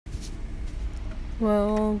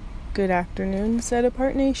Well, good afternoon, Set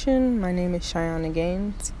Apart Nation. My name is Cheyenne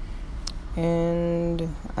Gaines,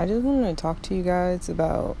 and I just want to talk to you guys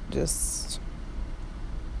about just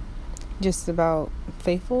about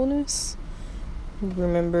faithfulness.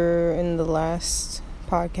 Remember in the last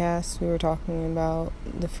podcast we were talking about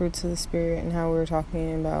the fruits of the Spirit and how we were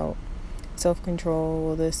talking about self-control.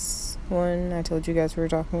 Well, this one I told you guys we were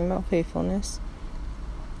talking about faithfulness.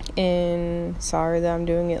 And sorry that I'm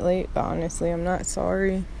doing it late, but honestly I'm not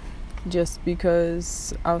sorry, just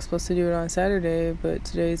because I was supposed to do it on Saturday, but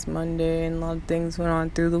today's Monday and a lot of things went on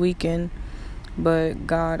through the weekend. But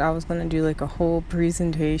God, I was gonna do like a whole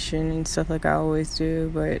presentation and stuff like I always do,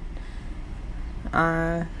 but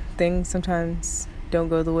things sometimes don't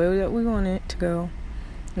go the way that we want it to go.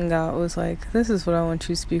 And God was like, this is what I want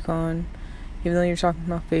you to speak on. Even though you're talking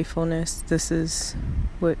about faithfulness, this is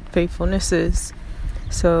what faithfulness is.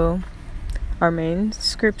 So, our main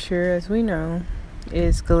scripture, as we know,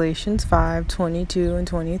 is Galatians 5:22 and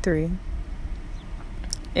 23.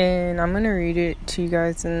 And I'm going to read it to you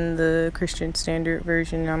guys in the Christian Standard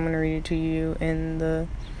Version. I'm going to read it to you in the,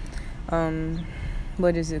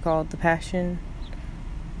 what is it called? The Passion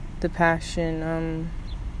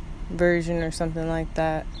version or something like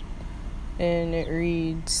that. And it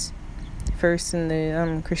reads, first in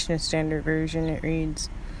the Christian Standard Version, it reads,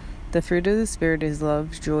 "The fruit of the Spirit is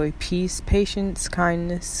love, joy, peace, patience,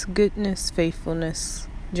 kindness, goodness, faithfulness,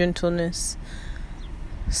 gentleness,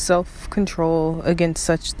 self-control. Against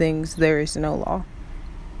such things there is no law."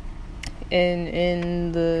 And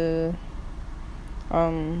in the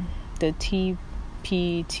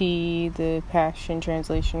TPT, the Passion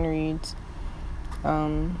Translation reads,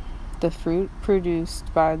 "The fruit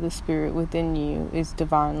produced by the Spirit within you is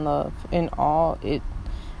divine love in all its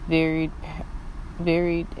varied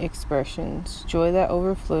expressions, joy that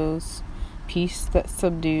overflows, peace that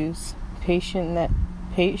subdues,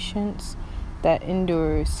 patience that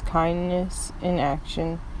endures, kindness in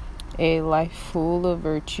action, a life full of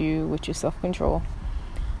virtue, which is self-control,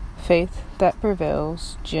 faith that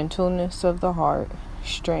prevails, gentleness of the heart,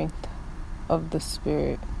 strength of the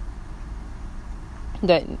spirit,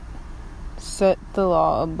 that never set the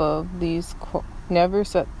law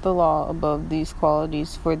above these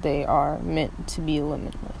qualities, for they are meant to be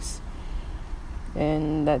limitless."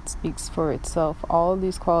 And that speaks for itself. All of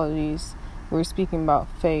these qualities, we're speaking about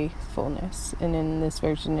faithfulness, and in this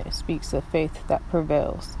version it speaks of faith that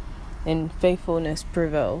prevails, and faithfulness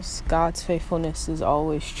prevails. God's faithfulness is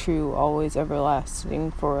always true, always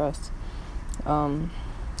everlasting for us. I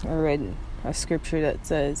read a scripture that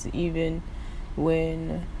says even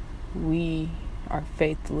when we are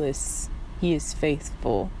faithless, He is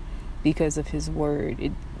faithful because of His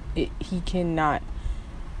word. He cannot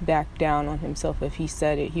back down on Himself. If He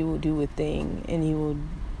said it, He will do a thing, and He will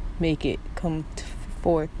make it come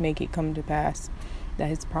forth, make it come to pass. That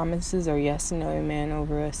His promises are yes and amen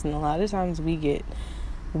over us. And a lot of times we get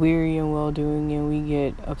weary and well-doing, and we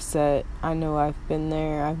get upset. I know I've been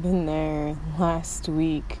there last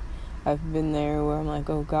week. I've been there where I'm like,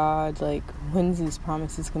 oh God, like, when's these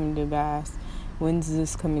promises coming to pass? When's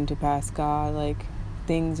this coming to pass, God? Like,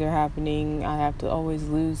 things are happening. I have to always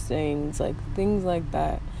lose things. Like, things like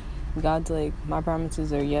that. God's like, my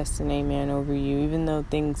promises are yes and amen over you. Even though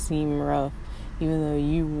things seem rough. Even though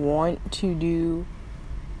you want to do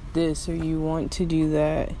this or you want to do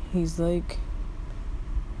that. He's like,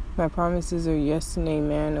 my promises are yes and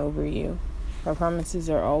amen over you. My promises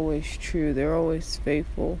are always true. They're always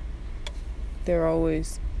faithful. They're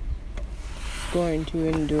always going to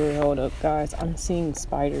endure. Hold up, guys. I'm seeing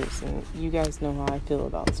spiders, and you guys know how I feel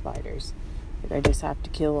about spiders. Like, I just have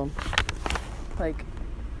to kill them. Like,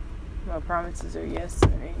 my promises are yes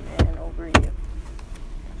and amen over you.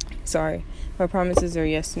 Sorry. My promises are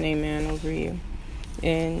yes and amen over you.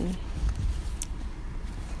 And,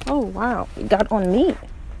 oh, wow. It got on me.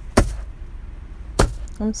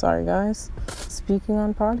 I'm sorry, guys. Speaking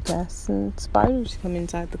on podcasts, and spiders come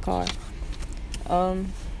inside the car.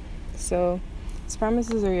 So His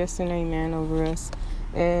promises are yes and amen over us.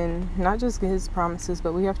 And not just His promises,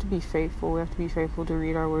 but we have to be faithful. We have to be faithful to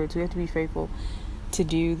read our words. We have to be faithful to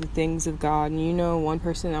do the things of God. And you know, one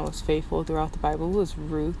person that was faithful throughout the Bible was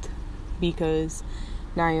Ruth, because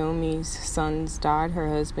Naomi's sons died, her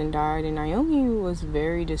husband died, and Naomi was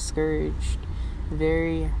very discouraged.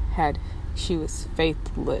 She was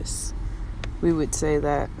faithless. We would say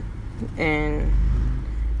that. And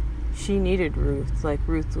she needed Ruth. Like,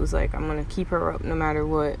 Ruth was like, I'm going to keep her up no matter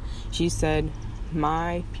what. She said,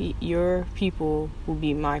 your people will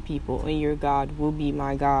be my people, and your God will be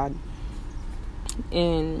my God.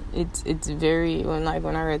 And it's very, when I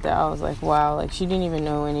read that, I was like, wow, like she didn't even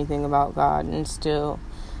know anything about God, and still,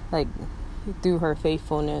 like, through her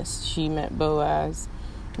faithfulness she met Boaz,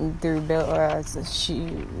 and through Boaz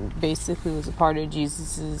she basically was a part of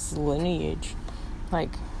Jesus's lineage, like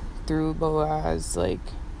through Boaz, like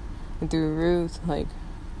through Ruth, like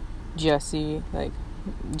Jesse, like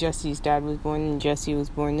Jesse's dad was born, and Jesse was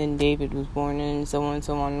born, then David was born, and so on and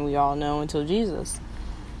so on, and we all know until Jesus.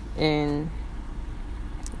 And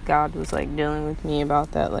God was like dealing with me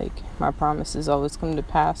about that, like my promises always come to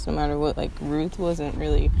pass no matter what. Like Ruth wasn't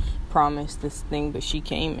really promised this thing, but she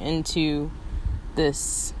came into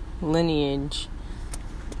this lineage,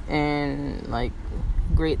 and like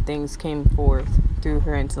great things came forth through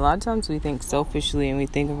her. And so a lot of times we think selfishly and we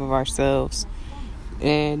think of ourselves,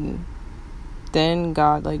 and then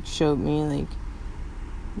God like showed me like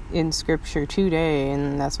in scripture today,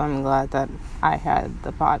 and that's why I'm glad that I had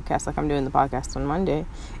the podcast, like I'm doing the podcast on Monday.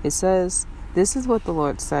 It says, this is what the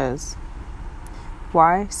Lord says: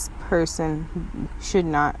 wise person should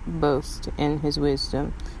not boast in his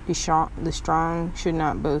wisdom, the strong should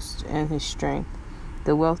not boast in his strength,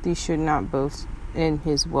 the wealthy should not boast in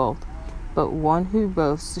his wealth, but one who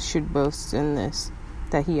boasts should boast in this,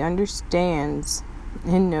 that he understands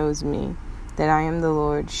and knows me, that I am the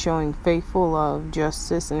Lord, showing faithful love,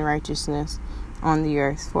 justice, and righteousness on the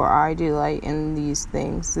earth, for I delight in these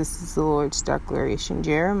things. This is the Lord's declaration.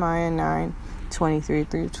 Jeremiah 9:23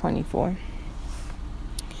 through 24.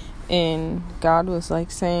 And God was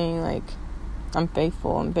like saying, like, I'm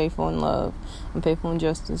faithful in love, I'm faithful in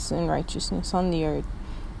justice and righteousness on the earth.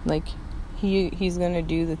 Like he's gonna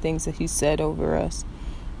do the things that he said over us.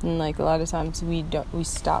 And like a lot of times we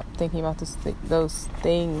stop thinking about those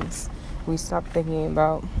things. We stop thinking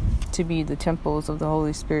about to be the temples of the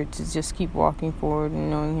Holy Spirit, to just keep walking forward and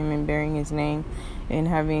knowing him and bearing his name and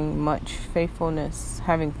having much faithfulness,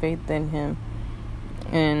 having faith in him.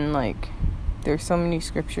 And like there's so many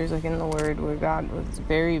scriptures like in the word where God was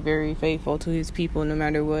very, very faithful to his people no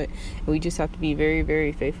matter what. And we just have to be very,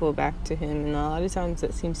 very faithful back to him. And a lot of times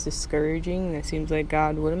that seems discouraging. That seems like,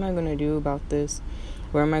 God, what am I going to do about this?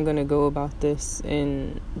 Where am I going to go about this?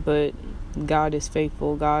 But God is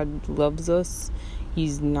faithful. God loves us.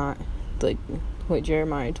 He's not like what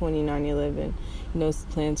Jeremiah 29:11. He knows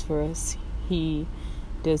the plans for us. He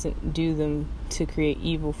doesn't do them to create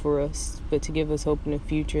evil for us, but to give us hope in the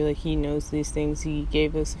future. Like he knows these things. He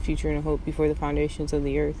gave us a future and a hope before the foundations of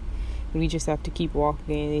the earth. We just have to keep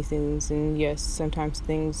walking in these things. And yes, sometimes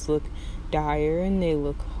things look dire and they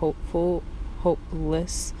look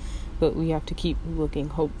hopeless. But we have to keep looking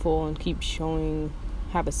hopeful and keep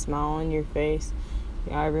have a smile on your face.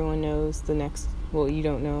 Yeah, everyone knows the next, well, you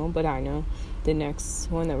don't know, but I know. The next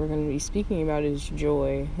one that we're going to be speaking about is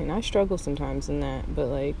joy. And I struggle sometimes in that, but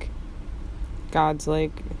like, God's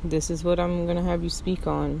like, this is what I'm going to have you speak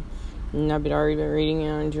on. And I've already been reading it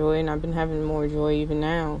on joy, and I've been having more joy even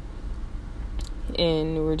now.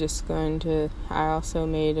 And we're just I also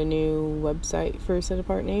made a new website for Set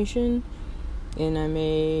Apart Nation. And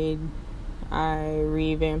I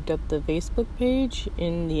revamped up the Facebook page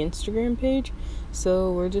and the Instagram page.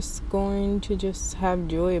 So we're just going to just have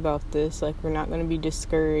joy about this. Like, we're not going to be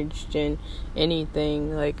discouraged in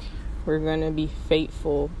anything. Like, we're going to be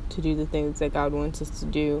faithful to do the things that God wants us to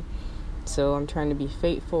do. So I'm trying to be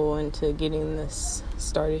faithful into getting this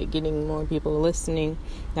started, getting more people listening.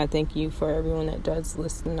 And I thank you for everyone that does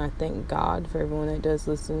listen. I thank God for everyone that does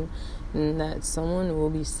listen, and that someone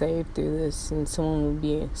will be saved through this, and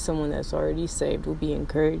someone that's already saved will be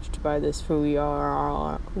encouraged by this. For we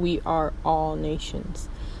are all nations,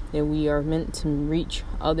 and we are meant to reach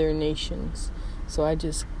other nations. So I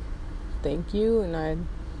just thank you, and I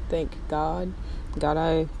thank God. God,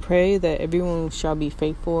 I pray that everyone shall be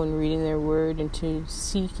faithful in reading their word and to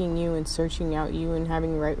seeking you and searching out you and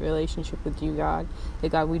having a right relationship with you, God.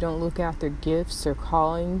 That, God, we don't look after gifts or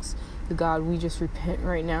callings. That, God, we just repent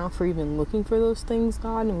right now for even looking for those things,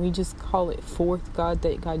 God, and we just call it forth, God,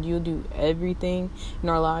 that, God, you'll do everything in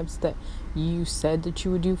our lives that you said that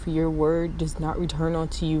you would do. For your word does not return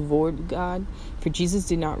unto you void, God. For Jesus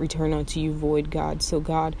did not return unto you void, God. So,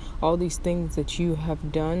 God, all these things that you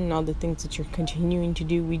have done and all the things that you're continuing to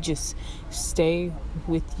do, we just stay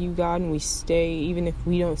with you, God, and we stay, even if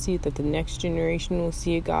we don't see it, that the next generation will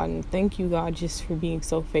see it, God. And thank you, God, just for being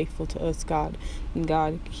so faithful to us, God. And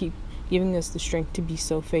God, keep giving us the strength to be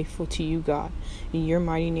so faithful to you, God. In your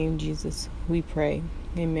mighty name, Jesus, we pray.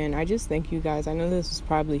 Amen. I just thank you, guys. I know this was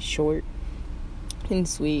probably short and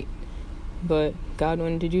sweet, but God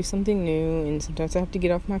wanted to do something new, and sometimes I have to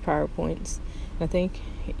get off my PowerPoints. I thank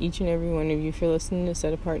each and every one of you for listening to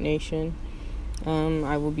Set Apart Nation.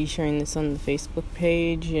 I will be sharing this on the Facebook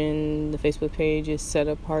page, and the Facebook page is Set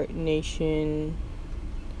Apart Nation.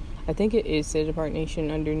 I think it is Set Apart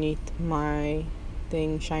Nation underneath my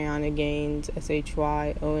thing, Shayana Gaines,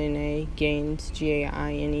 SHYONA Gaines,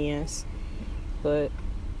 GAINES. But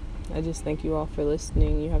I just thank you all for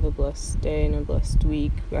listening. You have a blessed day and a blessed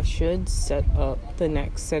week. I should set up the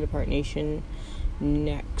next Set Apart Nation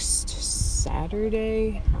next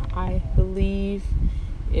Saturday, I believe.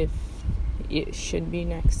 If it should be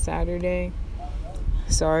next Saturday.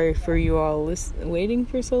 Sorry for you all waiting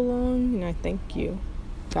for so long, and I thank you.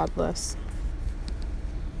 God bless.